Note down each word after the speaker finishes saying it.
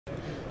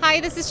Hi,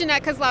 this is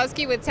Jeanette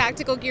Kozlowski with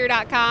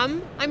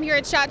TacticalGear.com. I'm here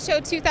at SHOT Show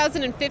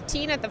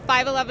 2015 at the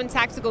 511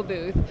 Tactical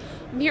booth.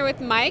 I'm here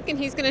with Mike, and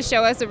he's going to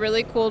show us a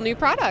really cool new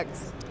product.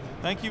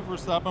 Thank you for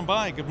stopping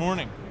by. Good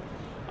morning.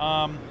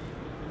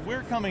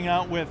 We're coming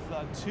out with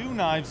two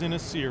knives in a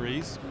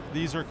series.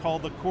 These are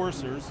called the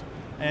Coursers,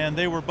 and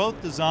they were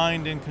both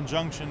designed in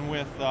conjunction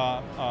with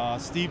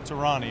Steve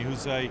Tarani,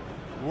 who's a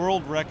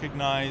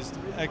world-recognized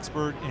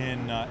expert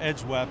in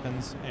edge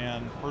weapons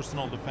and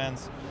personal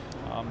defense.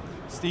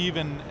 Steve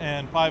and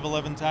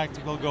 511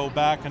 Tactical go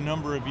back a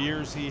number of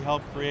years. He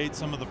helped create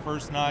some of the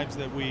first knives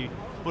that we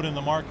put in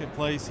the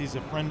marketplace. He's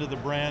a friend of the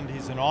brand.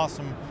 He's an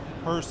awesome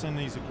person.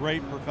 He's a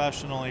great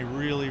professional. He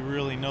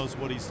really knows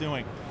what he's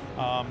doing.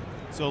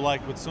 So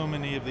like with so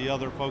many of the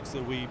other folks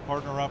that we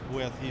partner up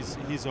with,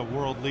 he's a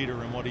world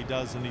leader in what he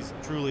does, and he's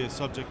truly a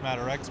subject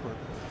matter expert.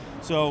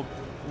 So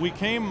we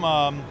came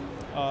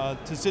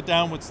to sit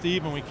down with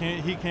Steve, and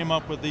he came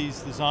up with these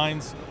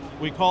designs.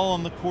 We call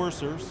them the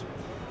Coursers,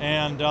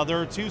 and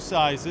there are two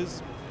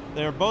sizes.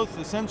 They're both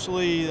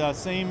essentially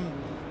same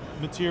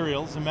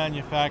materials and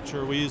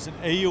manufacturer. We use an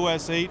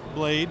AUS 8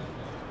 blade,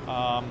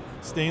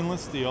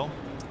 stainless steel,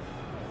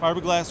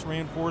 fiberglass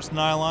reinforced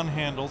nylon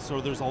handle,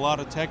 so there's a lot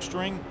of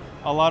texturing,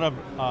 a lot of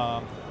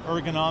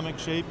ergonomic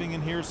shaping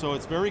in here, so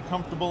it's very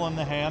comfortable in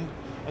the hand,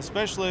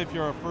 especially if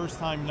you're a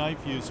first-time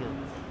knife user.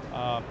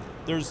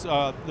 There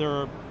are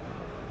a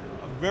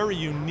very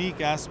unique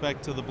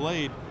aspect to the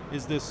blade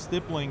is this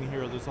stippling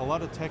here. There's a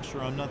lot of texture.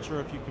 I'm not sure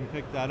if you can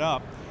pick that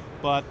up,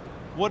 but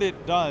what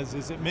it does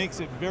is it makes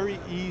it very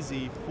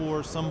easy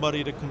for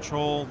somebody to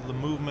control the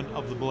movement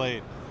of the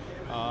blade.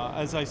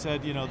 As I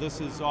said, you know, this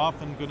is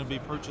often going to be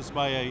purchased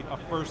by a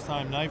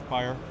first-time knife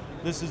buyer.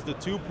 This is the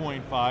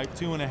 2.5,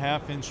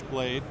 2.5 inch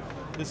blade.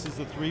 This is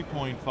the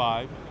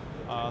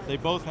 3.5. They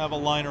both have a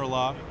liner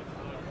lock.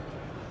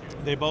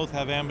 They both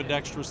have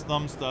ambidextrous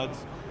thumb studs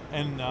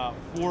and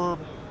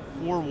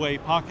four-way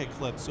pocket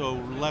clips. So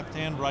left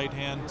hand, right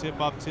hand,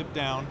 tip up, tip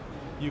down.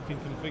 You can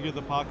configure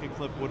the pocket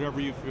clip whatever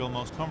you feel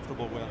most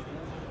comfortable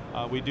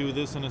with. We do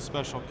this in a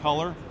special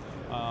color,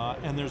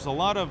 and there's a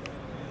lot of,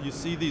 you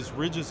see these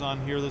ridges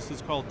on here, this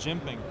is called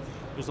jimping.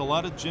 There's a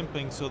lot of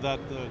jimping so that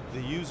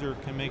the user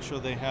can make sure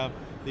they have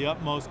the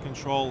utmost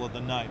control of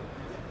the knife.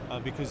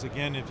 Because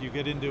again, if you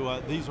get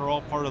into these are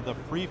all part of the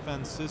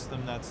Prefense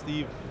system that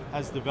Steve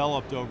has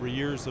developed over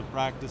years of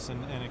practice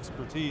and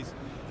expertise.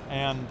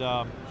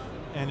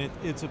 And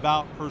it's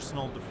about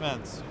personal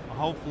defense.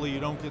 Hopefully you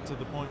don't get to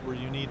the point where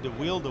you need to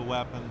wield a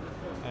weapon,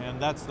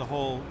 and that's the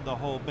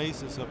whole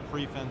basis of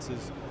Prefense,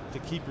 is to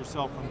keep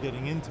yourself from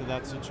getting into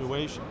that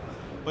situation.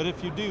 But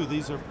if you do,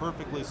 these are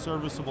perfectly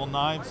serviceable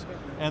knives,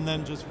 and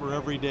then just for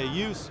everyday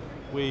use,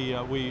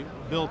 we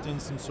built in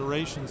some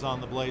serrations on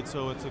the blade,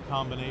 so it's a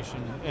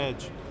combination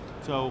edge.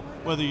 So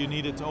whether you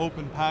need it to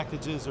open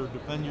packages or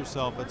defend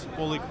yourself, it's a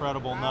fully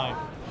credible knife.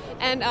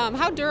 And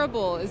how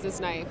durable is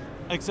this knife?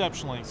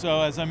 Exceptionally.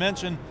 So as I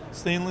mentioned,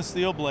 stainless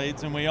steel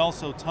blades, and we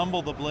also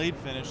tumble the blade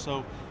finish,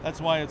 so that's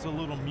why it's a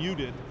little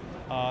muted.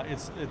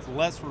 It's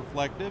less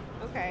reflective.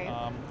 Okay.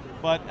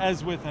 But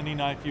as with any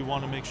knife, you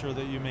want to make sure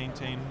that you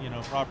maintain, you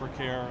know, proper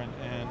care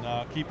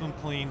and keep them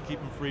clean, keep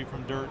them free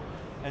from dirt,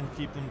 and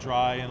keep them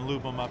dry and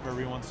lube them up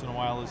every once in a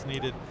while as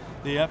needed.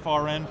 The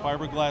FRN,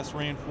 fiberglass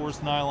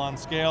reinforced nylon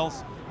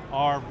scales,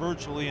 are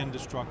virtually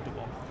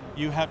indestructible.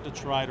 You have to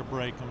try to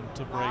break them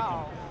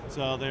them.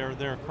 So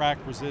they're crack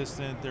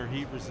resistant, they're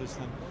heat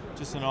resistant.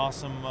 Just an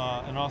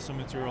awesome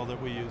material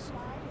that we use.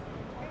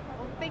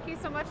 Well, thank you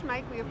so much,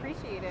 Mike. We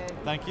appreciate it.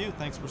 Thank you.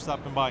 Thanks for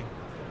stopping by.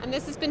 And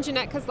this has been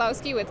Jeanette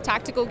Kozlowski with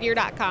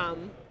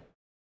TacticalGear.com.